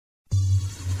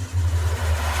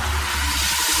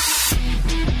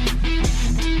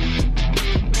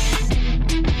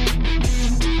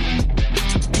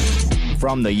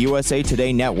from the USA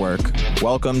Today Network,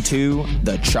 welcome to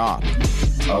The Chop,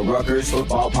 a Rutgers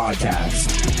football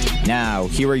podcast. Now,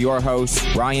 here are your hosts,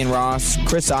 Ryan Ross,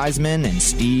 Chris Iseman, and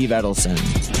Steve Edelson.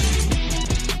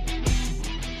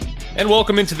 And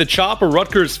welcome into The Chop, a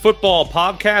Rutgers football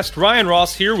podcast. Ryan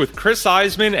Ross here with Chris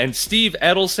Iseman and Steve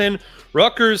Edelson.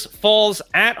 Rutgers falls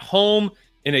at home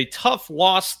in a tough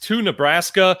loss to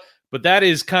Nebraska, but that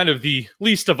is kind of the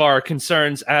least of our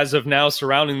concerns as of now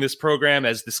surrounding this program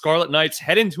as the Scarlet Knights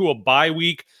head into a bye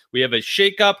week. We have a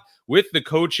shakeup with the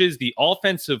coaches. The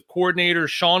offensive coordinator,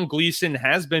 Sean Gleeson,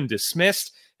 has been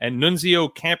dismissed, and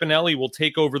Nunzio Campanile will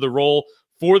take over the role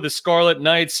for the Scarlet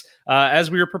Knights. As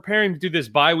we were preparing to do this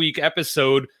bye week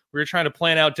episode, we were trying to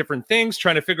plan out different things,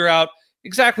 trying to figure out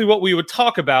exactly what we would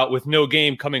talk about with no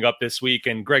game coming up this week,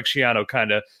 and Greg Schiano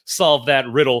kind of solved that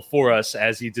riddle for us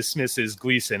as he dismisses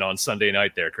Gleeson on Sunday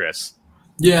night there, Chris.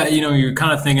 Yeah, you're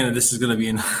kind of thinking that this is going to be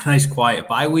a nice, quiet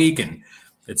bye week, and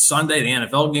it's Sunday, the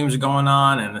NFL games are going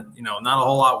on, and, not a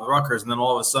whole lot with Rutgers, and then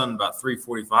all of a sudden, about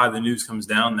 3:45, the news comes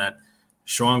down that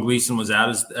Sean Gleeson was out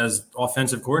as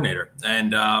offensive coordinator.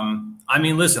 And,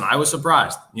 listen, I was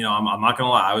surprised. I'm not going to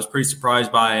lie. I was pretty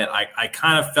surprised by it. I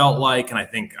kind of felt like, and I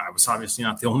think I was obviously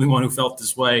not the only one who felt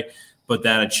this way, but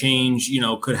that a change,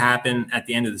 could happen at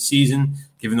the end of the season,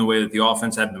 given the way that the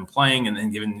offense had been playing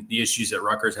and given the issues that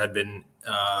Rutgers had been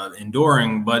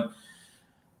enduring. But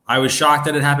I was shocked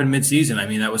that it happened midseason.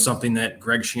 That was something that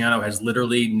Greg Schiano has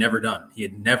literally never done. He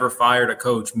had never fired a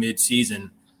coach midseason.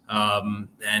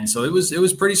 And so it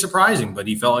was pretty surprising, but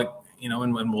he felt like,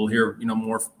 and we'll hear,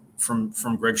 more from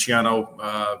Greg Schiano,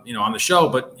 on the show,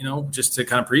 but, just to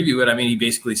kind of preview it, he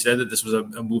basically said that this was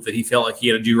a move that he felt like he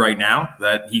had to do right now,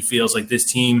 that he feels like this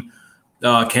team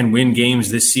can win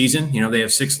games this season. They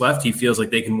have 6 left. He feels like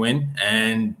they can win,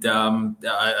 and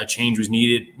a change was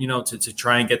needed, to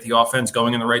try and get the offense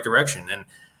going in the right direction. And,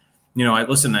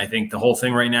 I think the whole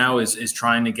thing right now is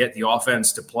trying to get the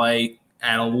offense to play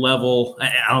at a level.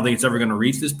 I don't think it's ever going to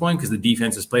reach this point because the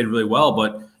defense has played really well,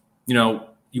 but,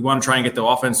 you want to try and get the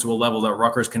offense to a level that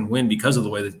Rutgers can win because of the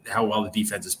way that how well the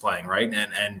defense is playing, right?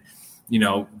 And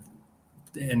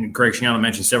Greg Schiano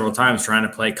mentioned several times trying to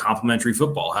play complementary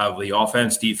football, have the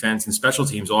offense, defense, and special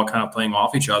teams all kind of playing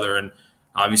off each other, and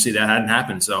obviously that hadn't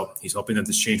happened, so he's hoping that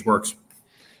this change works.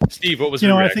 Steve, what was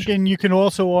your reaction? I think, and you can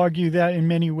also argue that in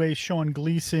many ways Sean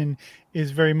Gleeson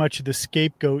is very much the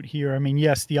scapegoat here.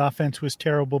 Yes, the offense was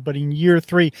terrible, but in year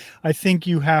 3, I think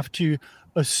you have to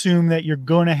assume that you're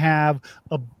going to have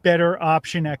a better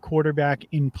option at quarterback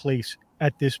in place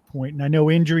at this point. And I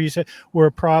know injuries were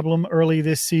a problem early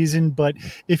this season, but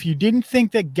if you didn't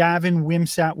think that Gavin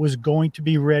Wimsatt was going to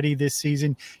be ready this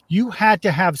season, you had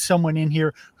to have someone in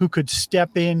here who could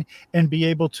step in and be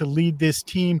able to lead this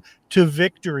team to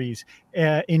victories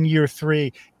in year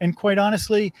 3. And quite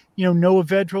honestly, Noah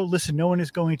Vedral, listen, no one is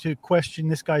going to question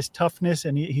this guy's toughness,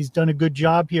 and he's done a good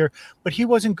job here, but he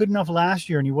wasn't good enough last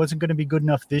year, and he wasn't going to be good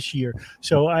enough this year.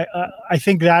 So I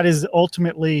think that is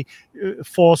ultimately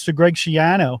falls to Greg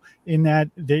Schiano in that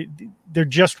there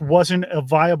just wasn't a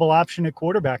viable option at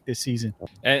quarterback this season.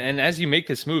 And as you make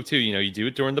this move too, you do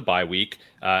it during the bye week,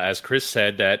 as Chris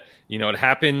said, that it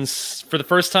happens for the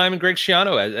first time in Greg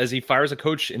Schiano as he fires a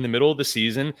coach in the middle of the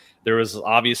season. There was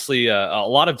obviously a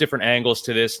lot of different angles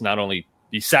to this, not only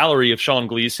the salary of Sean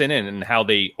Gleeson and how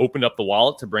they opened up the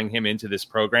wallet to bring him into this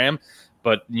program,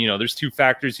 but there's 2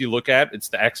 factors you look at. It's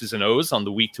the X's and O's on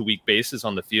the week-to-week basis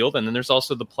on the field, and then there's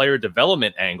also the player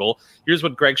development angle. Here's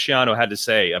what Greg Schiano had to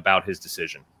say about his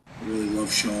decision. I really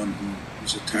love Sean. He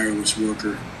was a tireless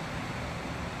worker,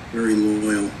 very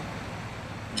loyal.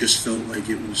 Just felt like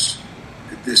it was,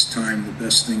 at this time, the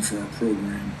best thing for our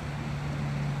program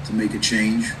to make a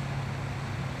change.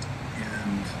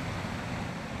 And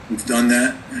we've done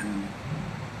that, and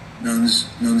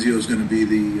Nunzio is going to be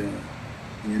the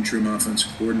interim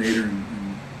offensive coordinator and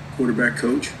quarterback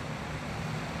coach.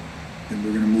 And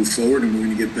we're going to move forward, and we're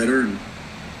going to get better. And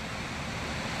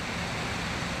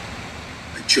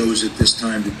I chose at this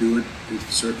time to do it. It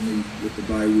certainly, with the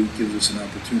bye week, gives us an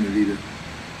opportunity to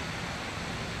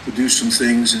do some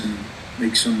things and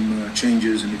make some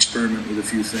changes and experiment with a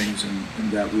few things,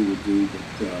 and that we will do,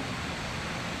 but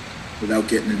without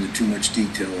getting into too much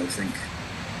detail, I think.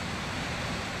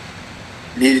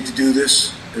 I needed to do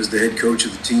this as the head coach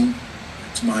of the team.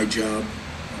 It's my job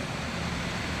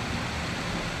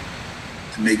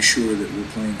to make sure that we're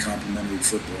playing complementary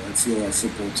football. I feel our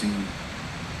football team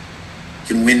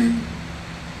can win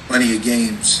plenty of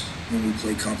games when we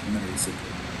play complementary football.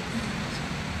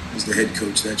 As the head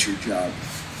coach, that's your job.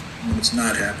 When it's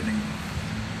not happening,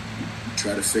 you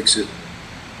try to fix it,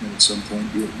 and at some point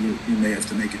you may have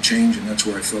to make a change, and that's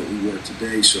where I felt we were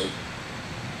today. So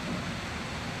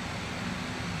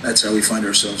that's how we find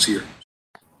ourselves here.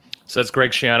 So that's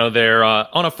Greg Schiano there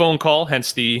on a phone call,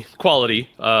 hence the quality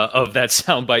of that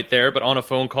soundbite there, but on a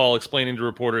phone call explaining to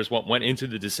reporters what went into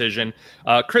the decision.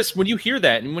 Chris, when you hear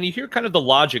that, and when you hear kind of the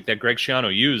logic that Greg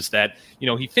Schiano used, that,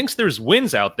 he thinks there's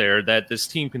wins out there that this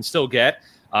team can still get.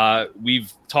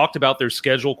 We've talked about their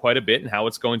schedule quite a bit and how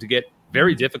it's going to get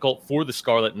very difficult for the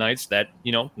Scarlet Knights, that,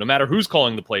 no matter who's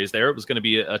calling the plays there, it was going to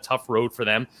be a tough road for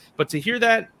them. But to hear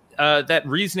that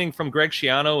reasoning from Greg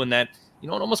Schiano, and that, it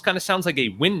almost kind of sounds like a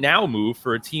win now move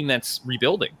for a team that's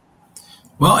rebuilding.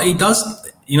 Well, he does.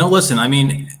 Listen, I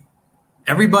mean,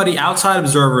 everybody outside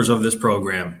observers of this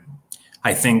program,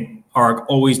 I think, are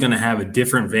always going to have a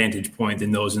different vantage point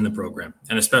than those in the program,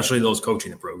 and especially those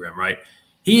coaching the program, right?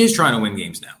 He is trying to win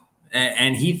games now,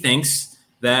 and he thinks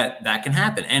that can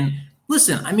happen. And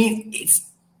listen, I mean, it's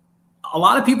a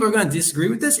lot of people are going to disagree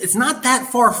with this. It's not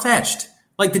that far-fetched.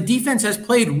 Like, the defense has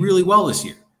played really well this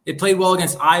year. It played well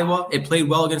against Iowa. It played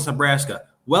well against Nebraska.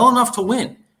 Well enough to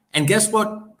win. And guess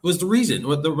what was the reason?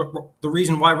 The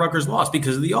reason why Rutgers lost?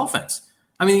 Because of the offense.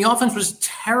 I mean, the offense was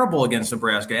terrible against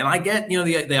Nebraska. And I get,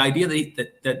 the idea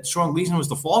that Sean Gleeson was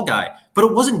the fall guy, but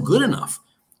it wasn't good enough.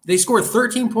 They scored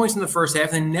 13 points in the first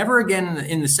half and never again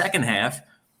in the second half.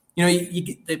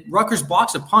 Rutgers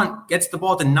blocks a punt, gets the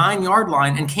ball at the 9-yard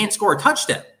line, and can't score a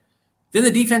touchdown. Then the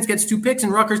defense gets 2 picks,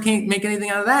 and Rutgers can't make anything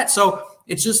out of that. So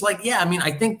it's just like,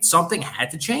 I think something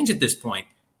had to change at this point.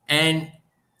 And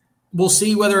we'll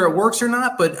see whether it works or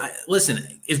not. But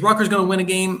listen, is Rutgers going to win a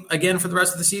game again for the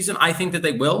rest of the season? I think that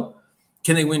they will.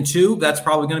 Can they win 2? That's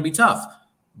probably going to be tough.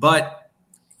 But,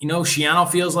 Schiano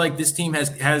feels like this team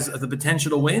has the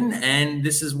potential to win, and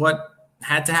this is what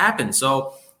had to happen.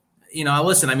 So,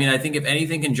 listen, I think if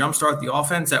anything can jumpstart the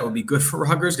offense, that would be good for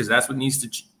Rutgers, because that's what needs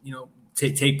to,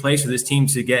 take place for this team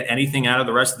to get anything out of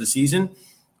the rest of the season.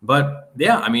 But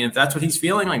yeah, if that's what he's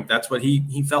feeling like, that's what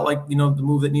he felt like, the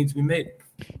move that needs to be made.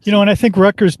 And I think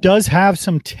Rutgers does have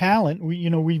some talent.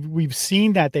 We've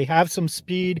seen that they have some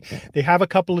speed. They have a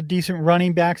couple of decent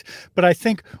running backs. But I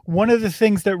think one of the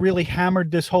things that really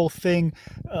hammered this whole thing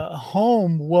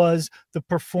home was the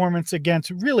performance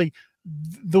against really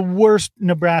the worst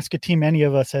Nebraska team any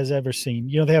of us has ever seen.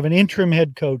 They have an interim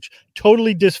head coach,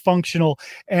 totally dysfunctional,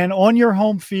 and on your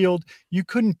home field, you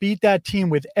couldn't beat that team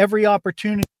with every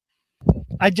opportunity.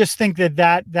 I just think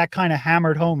that kind of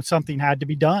hammered home something had to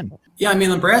be done. Yeah,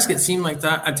 Nebraska, it seemed like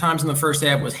that at times in the first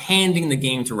half was handing the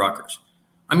game to Rutgers.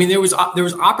 There was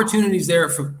opportunities there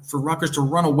for Rutgers to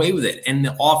run away with it, and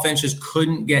the offense just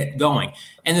couldn't get going.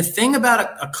 And the thing about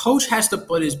a coach has to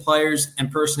put his players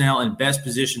and personnel in best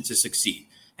position to succeed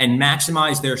and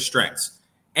maximize their strengths.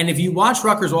 And if you watch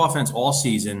Rutgers' offense all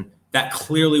season, that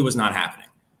clearly was not happening.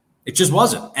 It just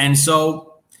wasn't. And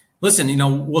so, listen,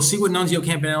 we'll see what Nunzio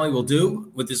Campanile will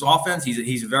do with this offense.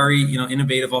 He's a very,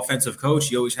 innovative offensive coach.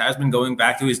 He always has been, going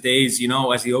back to his days,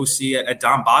 as the OC at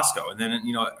Don Bosco, and then,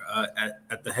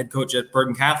 at the head coach at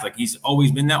Bergen Catholic. He's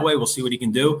always been that way. We'll see what he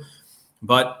can do.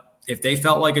 But if they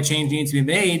felt like a change needs to be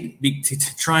made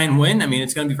to try and win,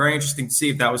 it's going to be very interesting to see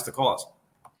if that was the cause.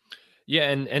 Yeah,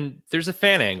 and there's a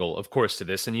fan angle, of course, to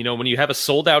this. And, when you have a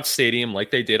sold-out stadium like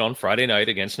they did on Friday night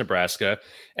against Nebraska,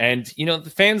 and,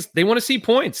 the fans, they want to see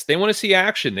points. They want to see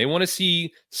action. They want to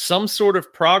see some sort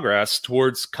of progress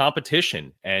towards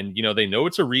competition. And, they know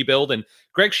it's a rebuild. And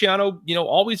Greg Schiano,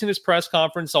 always in his press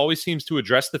conference, always seems to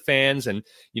address the fans and,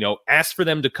 ask for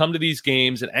them to come to these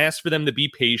games and ask for them to be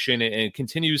patient, and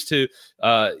continues to,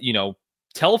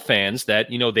 tell fans that,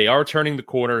 they are turning the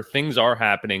corner. Things are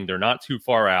happening. They're not too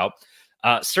far out.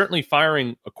 Certainly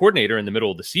firing a coordinator in the middle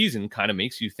of the season kind of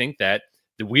makes you think that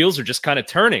the wheels are just kind of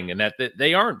turning and that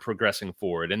they aren't progressing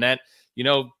forward, and that,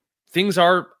 things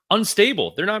are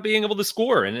unstable. They're not being able to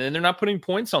score, and they're not putting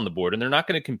points on the board, and they're not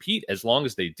going to compete as long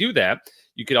as they do that.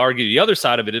 You could argue the other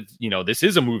side of it, if, this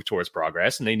is a move towards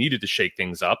progress, and they needed to shake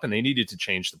things up, and they needed to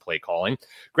change the play calling.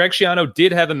 Greg Schiano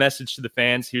did have a message to the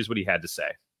fans. Here's what he had to say.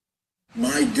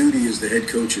 My duty as the head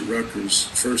coach at Rutgers,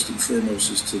 first and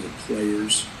foremost, is to the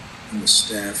players and the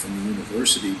staff and the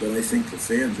university, but I think the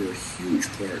fans are a huge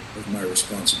part of my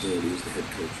responsibility as the head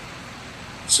coach.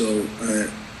 So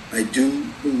I do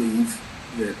believe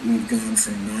that we've gone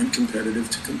from non-competitive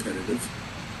to competitive.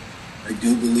 I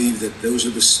do believe that those are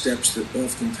the steps that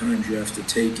oftentimes you have to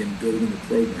take in building a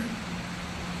program.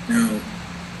 Now,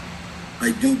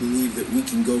 I do believe that we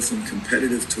can go from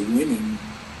competitive to winning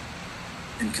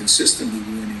and consistently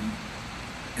winning.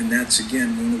 And that's,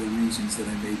 again, one of the reasons that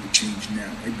I made the change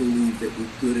now. I believe that we're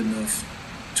good enough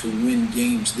to win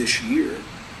games this year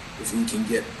if we can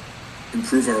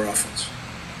improve our offense.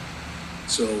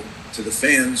 So to the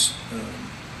fans,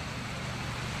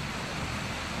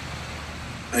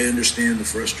 I understand the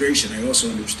frustration. I also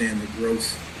understand the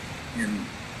growth, and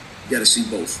you got to see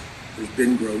both. There's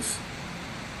been growth.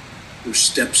 There's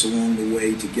steps along the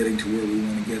way to getting to where we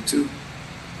want to get to,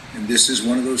 and this is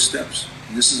one of those steps.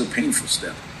 And this is a painful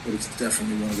step, but it's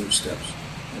definitely one of those steps,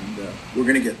 and we're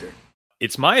going to get there.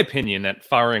 It's my opinion that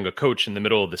firing a coach in the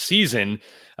middle of the season,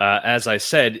 as I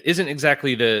said, isn't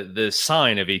exactly the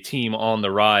sign of a team on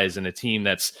the rise and a team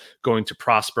that's going to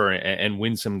prosper and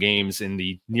win some games in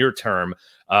the near term.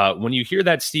 When you hear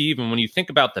that, Steve, and when you think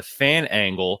about the fan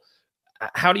angle,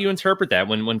 how do you interpret that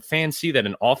when fans see that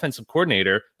an offensive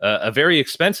coordinator, a very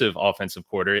expensive offensive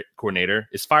coordinator,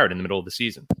 is fired in the middle of the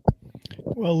season?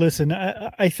 Well, listen,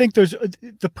 I think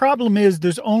the problem is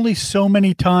there's only so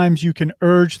many times you can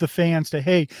urge the fans to,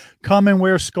 hey, come and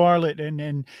wear scarlet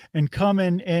and come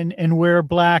and wear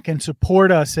black and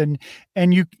support us. And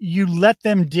you let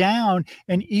them down,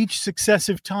 and each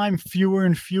successive time fewer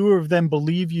and fewer of them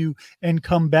believe you and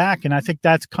come back. And I think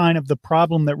that's kind of the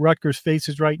problem that Rutgers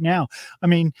faces right now. I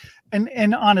mean,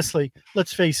 and honestly,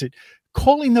 let's face it,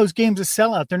 calling those games a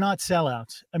sellout, they're not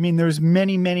sellouts. I mean, there's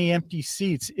many empty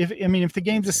seats. If the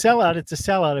game's a sellout, it's a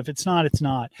sellout. If it's not, it's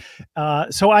not.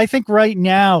 So I think right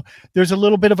now there's a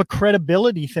little bit of a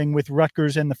credibility thing with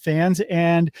Rutgers and the fans,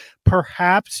 and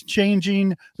perhaps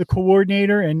changing the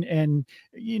coordinator and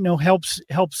helps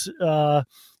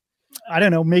I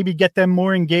don't know, maybe get them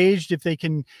more engaged if they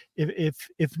can, if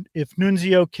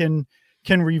Nunzio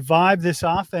can revive this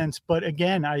offense. But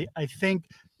again, I think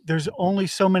there's only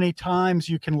so many times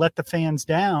you can let the fans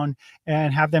down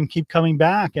and have them keep coming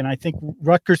back. And I think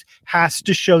Rutgers has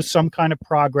to show some kind of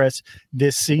progress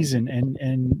this season.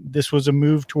 And this was a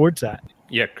move towards that.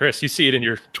 Yeah, Chris, you see it in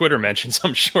your Twitter mentions,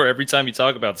 I'm sure, every time you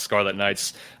talk about the Scarlet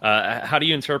Knights. How do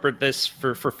you interpret this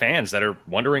for fans that are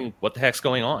wondering what the heck's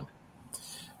going on?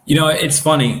 It's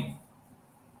funny.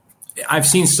 I've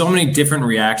seen so many different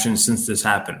reactions since this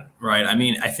happened, right? I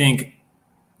mean, I think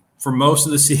for most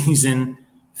of the season,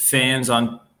 fans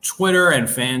on Twitter and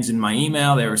fans in my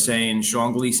email, they were saying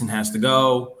Sean Gleeson has to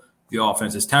go. The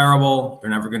offense is terrible.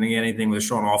 They're never going to get anything with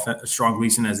Sean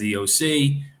Gleeson as the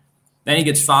OC. Then he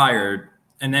gets fired.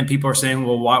 And then people are saying,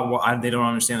 well, why they don't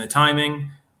understand the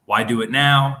timing. Why do it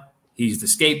now? He's the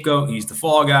scapegoat. He's the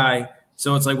fall guy.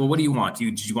 So it's like, well, what do you want?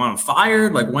 Did you want him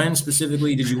fired? Like, when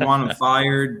specifically did you want him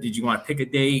fired? Did you want to pick a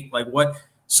date? Like, what?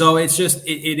 So it's just,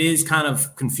 it is kind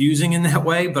of confusing in that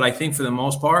way. But I think for the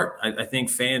most part, I think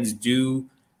fans do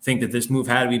think that this move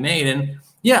had to be made. And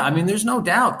yeah, I mean, there's no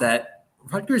doubt that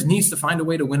Rutgers needs to find a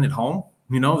way to win at home.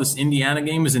 This Indiana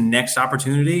game is a next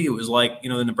opportunity. It was like,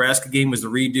 the Nebraska game was the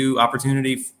redo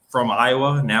opportunity from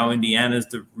Iowa. Now Indiana is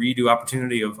the redo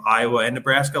opportunity of Iowa and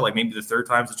Nebraska. Like, maybe the third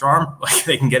time's the charm. Like,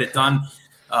 they can get it done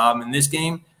in this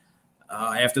game.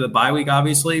 After the bye week,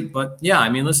 obviously. But, yeah, I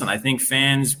mean, listen, I think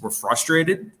fans were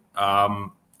frustrated,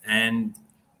 and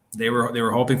they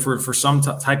were hoping for some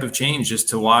type of change, just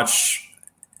to watch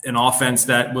an offense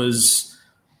that was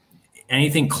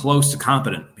anything close to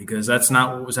competent, because that's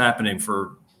not what was happening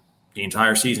for the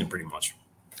entire season pretty much.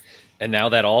 And now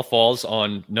that all falls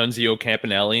on Nunzio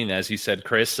Campanile, and as you said,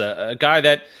 Chris, a guy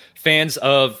that fans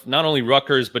of not only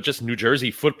Rutgers, but just New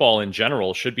Jersey football in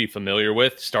general should be familiar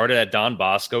with. Started at Don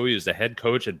Bosco. He was the head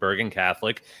coach at Bergen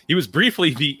Catholic. He was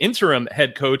briefly the interim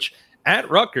head coach at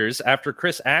Rutgers after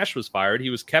Chris Ash was fired. He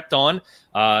was kept on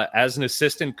as an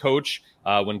assistant coach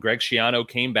when Greg Schiano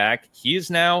came back. He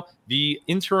is now the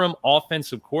interim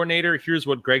offensive coordinator. Here's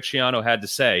what Greg Schiano had to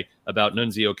say about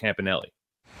Nunzio Campanile.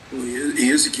 Well, he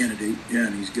is a candidate, yeah,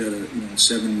 and he's got a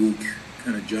 7-week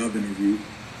kind of job interview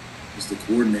as the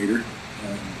coordinator.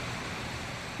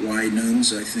 Why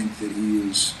Nuns? I think that he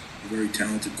is a very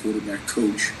talented quarterback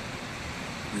coach.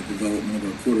 The development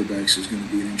of our quarterbacks is going to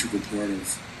be an integral part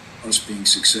of us being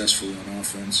successful on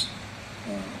offense.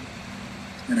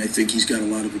 And I think he's got a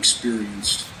lot of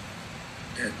experience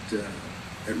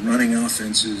at running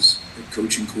offenses, at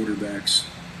coaching quarterbacks,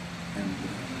 and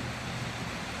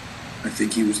I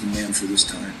think he was the man for this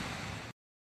time.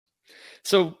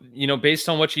 So, based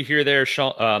on what you hear there,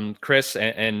 Sean, Chris,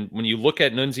 and when you look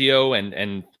at Nunzio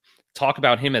and talk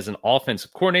about him as an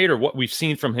offensive coordinator, what we've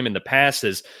seen from him in the past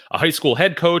as a high school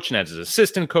head coach and as an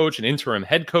assistant coach, an interim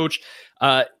head coach,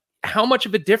 how much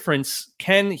of a difference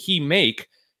can he make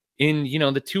in,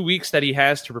 the 2 weeks that he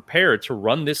has to prepare to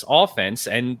run this offense?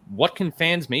 And what can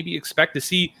fans maybe expect to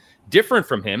see different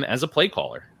from him as a play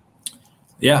caller?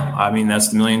 Yeah, I mean, that's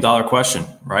the $1 million question,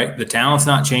 right? The talent's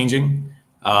not changing.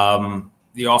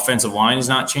 The offensive line is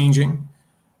not changing.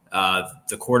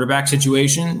 The quarterback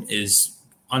situation is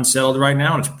unsettled right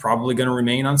now, and it's probably going to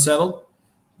remain unsettled.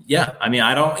 Yeah, I mean,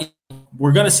 I don't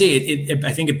we're going to see it.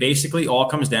 I think it basically all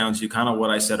comes down to kind of what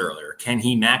I said earlier. Can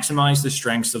he maximize the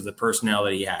strengths of the personnel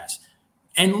that he has?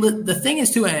 And the thing is,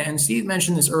 too, and Steve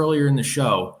mentioned this earlier in the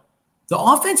show, the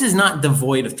offense is not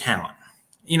devoid of talent.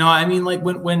 I mean, like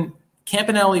when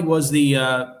Campanile was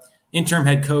the interim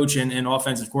head coach and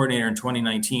offensive coordinator in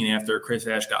 2019 after Chris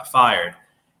Ash got fired,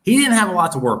 he didn't have a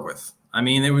lot to work with. I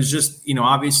mean, it was just,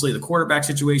 obviously the quarterback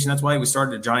situation. That's why we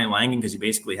started at Johnny Langan, because he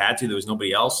basically had to. There was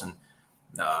nobody else. And,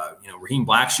 Raheem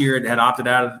Blackshear had opted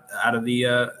out of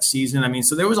the season. I mean,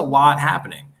 so there was a lot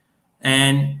happening.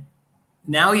 And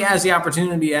now he has the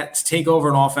opportunity to take over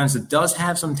an offense that does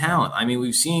have some talent. I mean,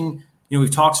 we've seen,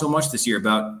 we've talked so much this year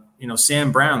about,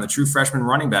 Sam Brown, the true freshman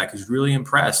running back, who's really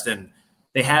impressed. And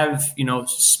they have,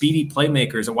 speedy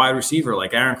playmakers at wide receiver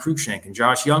like Aaron Cruikshank and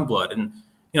Josh Youngblood. And,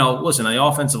 listen, the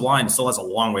offensive line still has a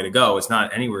long way to go. It's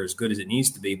not anywhere as good as it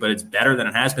needs to be, but it's better than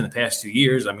it has been the past 2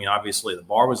 years. I mean, obviously the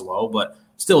bar was low, but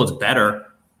still it's better.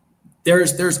 There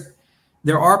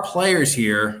are players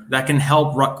here that can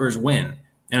help Rutgers win.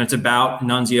 And it's about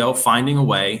Nunzio finding a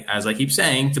way, as I keep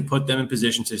saying, to put them in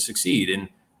position to succeed. And,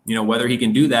 whether he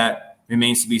can do that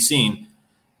remains to be seen.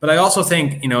 But I also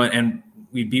think, and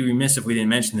we'd be remiss if we didn't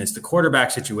mention this, the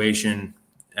quarterback situation,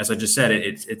 as I just said,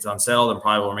 it's unsettled and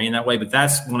probably will remain that way. But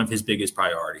that's one of his biggest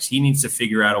priorities. He needs to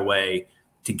figure out a way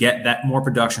to get that more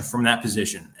production from that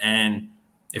position. And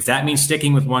if that means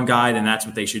sticking with one guy, then that's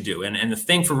what they should do. And the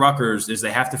thing for Rutgers is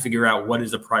they have to figure out what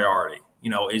is the priority.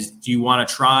 Do you want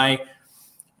to try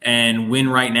and win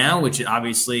right now, which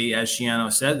obviously, as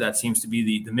Shiano said, that seems to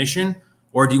be the mission,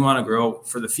 or do you want to grow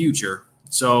for the future?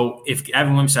 So if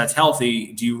Gavin Wimsatt's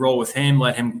healthy, do you roll with him,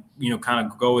 let him, kind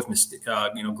of go with,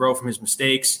 grow from his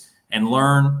mistakes and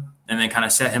learn, and then kind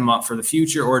of set him up for the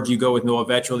future? Or do you go with Noah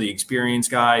Vetchel, the experienced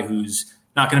guy who's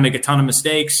not going to make a ton of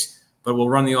mistakes, but will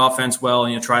run the offense well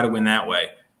and try to win that way?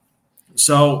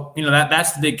 So,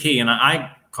 that's the big key. And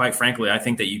I quite frankly, I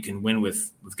think that you can win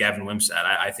with Gavin Wimsatt.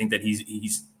 I think that he's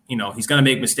going to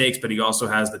make mistakes, but he also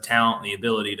has the talent and the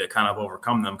ability to kind of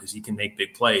overcome them because he can make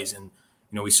big plays. And,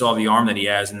 we saw the arm that he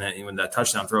has in that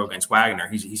touchdown throw against Wagner.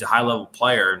 He's a high-level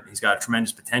player. He's got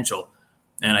tremendous potential.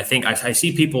 And I think I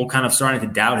see people kind of starting to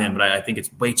doubt him, but I think it's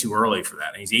way too early for that.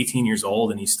 And he's 18 years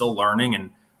old, and he's still learning.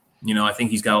 And, I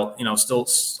think he's got, still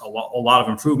a lot of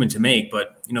improvement to make.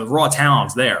 But, the raw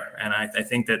talent's there. And I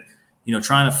think that,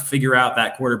 trying to figure out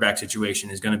that quarterback situation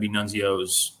is going to be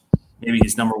Nunzio's, maybe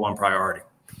his number one priority.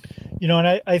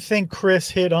 And I think Chris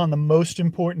hit on the most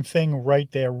important thing right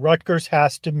there. Rutgers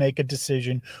has to make a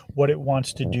decision what it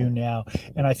wants to do now.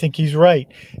 And I think he's right.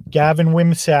 Gavin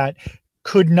Wimsatt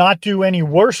could not do any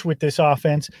worse with this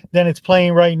offense than it's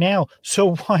playing right now.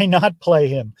 So why not play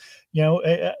him?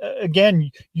 Again,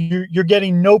 you're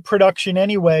getting no production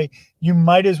anyway. You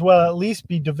might as well at least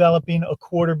be developing a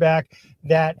quarterback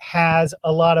that has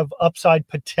a lot of upside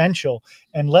potential.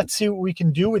 And let's see what we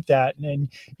can do with that.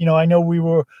 And I know we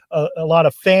were a lot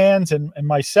of fans and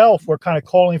myself were kind of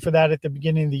calling for that at the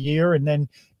beginning of the year. And then,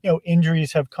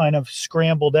 injuries have kind of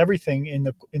scrambled everything in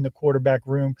the quarterback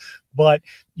room. But,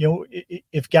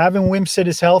 if Gavin Wimsatt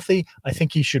is healthy, I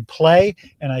think he should play.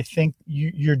 And I think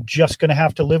you're just going to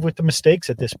have to live with the mistakes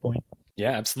at this point.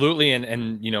 Yeah, absolutely.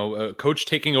 And a coach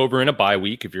taking over in a bye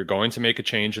week, if you're going to make a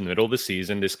change in the middle of the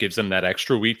season, this gives them that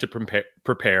extra week to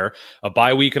prepare. A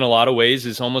bye week in a lot of ways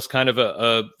is almost kind of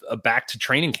a back to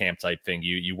training camp type thing.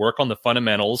 You work on the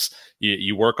fundamentals,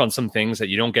 you work on some things that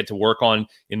you don't get to work on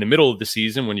in the middle of the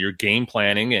season when you're game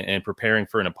planning and preparing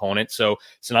for an opponent. So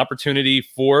it's an opportunity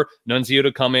for Nunzio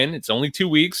to come in. It's only 2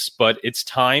 weeks, but it's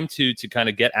time to kind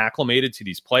of get acclimated to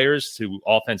these players, to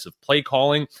offensive play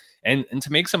calling, and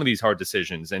to make some of these hard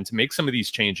decisions and to make some of these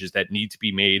changes that need to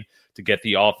be made to get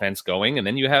the offense going. And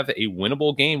then you have a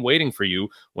winnable game waiting for you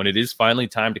when it is finally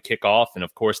time to kick off. And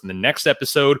of course, in the next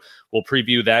episode, we'll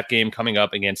preview that game coming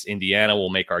up against Indiana.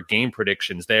 We'll make our game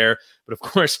predictions there. But of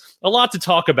course, a lot to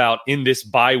talk about in this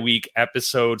bye week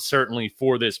episode, certainly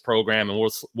for this program.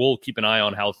 And we'll keep an eye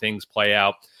on how things play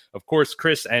out. Of course,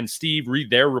 Chris and Steve read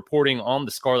their reporting on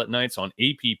the Scarlet Knights on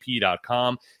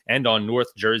APP.com and on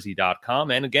NorthJersey.com.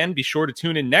 And again, be sure to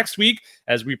tune in next week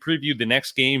as we preview the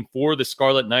next game for the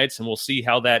Scarlet Knights, and we'll see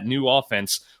how that new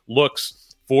offense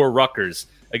looks for Rutgers.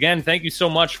 Again, thank you so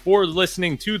much for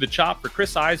listening to The Chop. For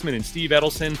Chris Iseman and Steve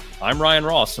Edelson, I'm Ryan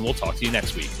Ross, and we'll talk to you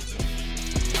next week.